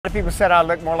A lot of people said I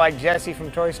look more like Jesse from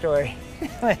Toy Story.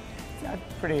 It's a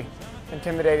pretty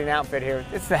intimidating outfit here.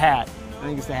 It's the hat. I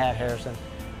think it's the hat, Harrison.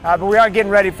 But we are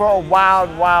getting ready for a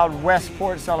Wild Wild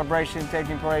Westport celebration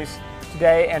taking place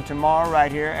today and tomorrow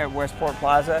right here at Westport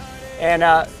Plaza. And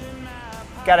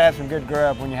got to have some good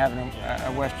grub when you're having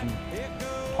a Western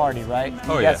party, right?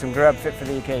 You got some grub fit for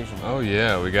the occasion. Oh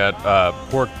yeah, we got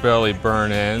pork belly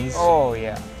burn ends. Oh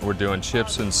yeah. We're doing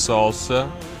chips and salsa,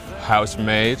 house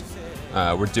made.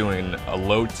 We're doing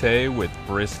elote with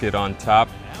brisket on top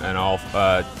and all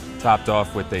topped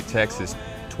off with a Texas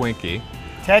Twinkie.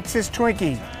 Texas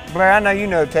Twinkie. Blair, I know you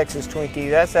know Texas Twinkie.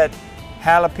 That's that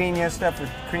jalapeno stuff with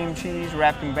cream cheese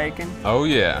wrapped in bacon. Oh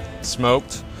yeah,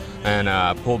 smoked and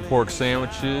pulled pork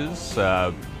sandwiches,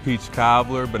 peach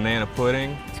cobbler, banana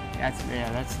pudding. That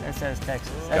says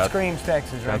Texas. That screams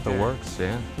Texas right there. Got the works,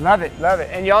 yeah. Love it, love it.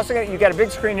 And you also got a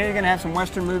big screen here. You're gonna have some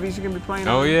Western movies you're gonna be playing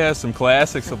on. Oh yeah, some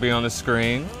classics will be on the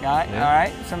screen. All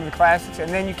right, some of the classics.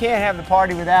 And then you can't have the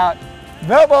party without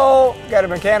the bull. Got a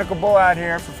mechanical bull out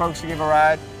here for folks to give a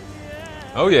ride.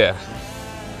 Oh yeah.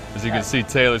 As you can see,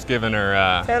 Taylor's giving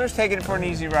her. Taylor's taking it for an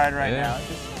easy ride right now.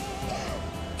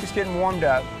 Just getting warmed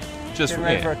up. Getting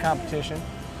ready for a competition.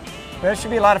 But it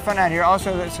should be a lot of fun out here.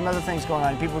 Also, there's some other things going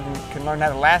on. People can learn how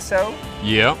to lasso.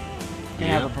 Yep. You can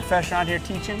have a professional out here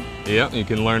teaching. Yep, you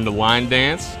can learn to line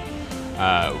dance.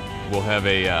 We'll have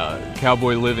a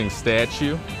cowboy living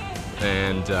statue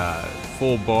and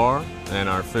full bar and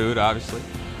our food, obviously.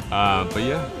 But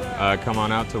yeah, come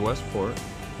on out to Westport.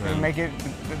 And make it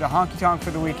the honky-tonk for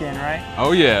the weekend, right?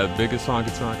 Oh yeah, biggest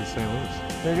honky-tonk in St.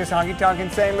 Louis. Biggest honky-tonk in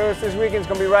St. Louis this weekend is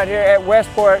going to be right here at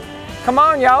Westport. Come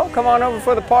on, y'all. Come on over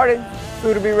for the party.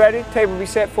 Food will be ready. Table will be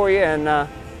set for you. And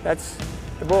that's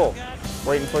the bull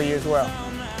waiting for you as well.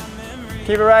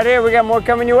 Keep it right here. We got more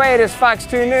coming your way. It is Fox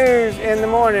 2 News in the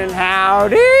morning.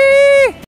 Howdy!